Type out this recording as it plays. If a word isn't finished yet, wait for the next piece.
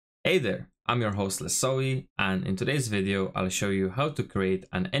Hey there, I'm your host Lesoe, and in today's video I'll show you how to create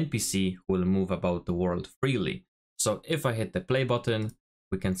an NPC who will move about the world freely. So if I hit the play button,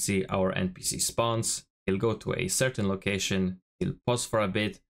 we can see our NPC spawns. He'll go to a certain location, he'll pause for a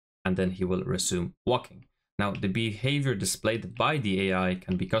bit, and then he will resume walking. Now the behavior displayed by the AI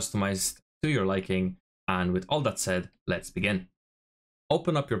can be customized to your liking, and with all that said, let's begin.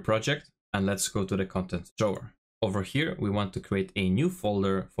 Open up your project and let's go to the content drawer. Over here, we want to create a new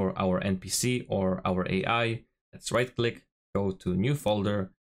folder for our NPC or our AI. Let's right click, go to new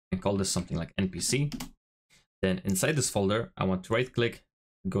folder and call this something like NPC. Then inside this folder, I want to right click,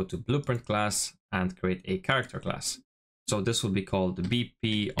 go to blueprint class and create a character class. So this will be called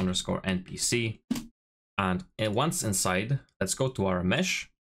BP_NPC. And once inside, let's go to our mesh.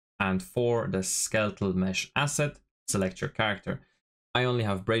 And for the skeletal mesh asset, select your character. I only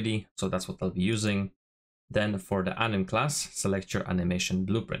have Brady, so that's what I'll be using. Then for the anim class, select your animation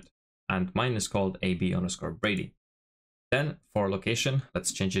blueprint, and mine is called AB_Brady. Then for location,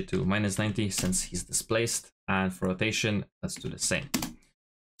 let's change it to -90 since he's displaced, and for rotation, let's do the same.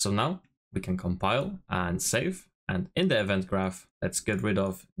 So now we can compile and save, and in the event graph, let's get rid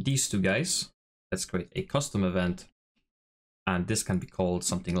of these two guys. Let's create a custom event, and this can be called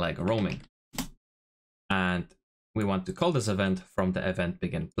something like roaming. And we want to call this event from the event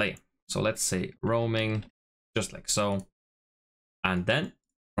begin play. So let's say roaming, just like so. And then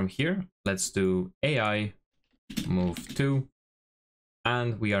from here, let's do AI move to,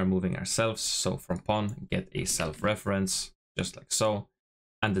 and we are moving ourselves. So from pawn, get a self reference, just like so.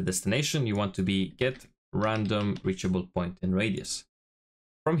 And the destination you want to be get random reachable point in radius.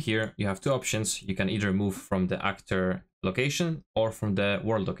 From here, you have two options. You can either move from the actor location or from the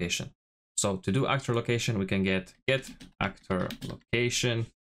world location. So to do actor location, we can get actor location,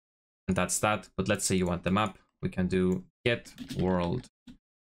 and that's that. But let's say you want the map, we can do get world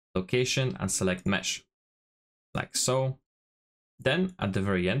location and select mesh, like so. Then at the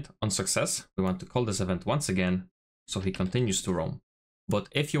very end, on success, we want to call this event once again, so he continues to roam. But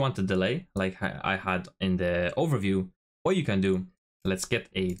if you want a delay, like I had in the overview, what you can do, let's get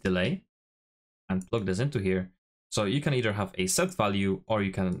a delay and plug this into here. So you can either have a set value or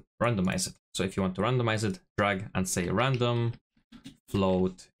you can randomize it. So if you want to randomize it, drag and say random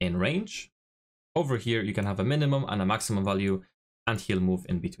float in range. Over here, you can have a minimum and a maximum value, and he'll move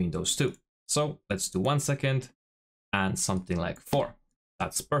in between those two. So let's do 1 second and something like 4.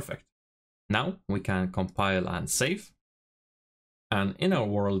 That's perfect. Now we can compile and save. And in our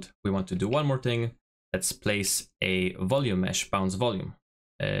world, we want to do one more thing. Let's place a volume mesh bounce volume.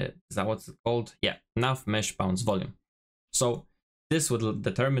 Is that what's it called? Yeah, nav mesh bounce volume. So this will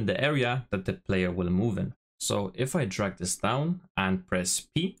determine the area that the player will move in. So if I drag this down and press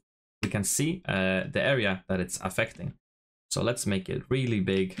P, we can see the area that it's affecting. So let's make it really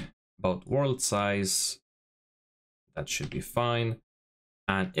big, about world size. That should be fine.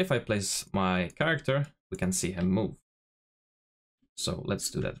 And if I place my character, we can see him move. So let's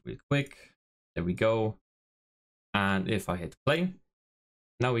do that real quick. There we go. And if I hit play,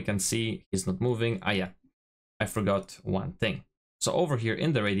 now we can see he's not moving. Ah, yeah, I forgot one thing. So over here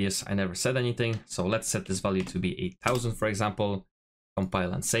in the radius, I never said anything. So let's set this value to be 8,000, for example,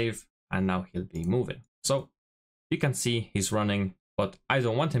 compile and save, and now he'll be moving. So you can see he's running, but I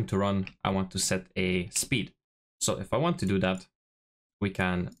don't want him to run. I want to set a speed. So if I want to do that, we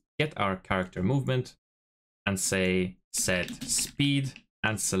can get our character movement and say set speed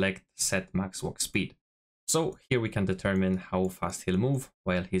and select set max walk speed. So here we can determine how fast he'll move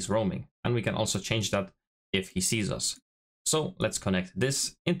while he's roaming. And we can also change that if he sees us. So let's connect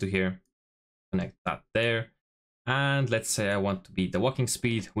this into here, connect that there. And let's say I want to be the walking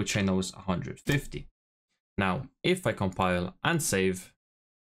speed, which I know is 150. Now, if I compile and save,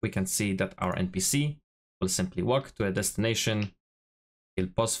 we can see that our NPC will simply walk to a destination.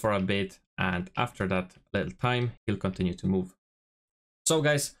 He'll pause for a bit, and after that little time, he'll continue to move. So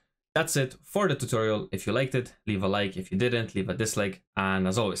guys, that's it for the tutorial. If you liked it, leave a like. If you didn't, leave a dislike. And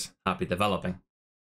as always, happy developing.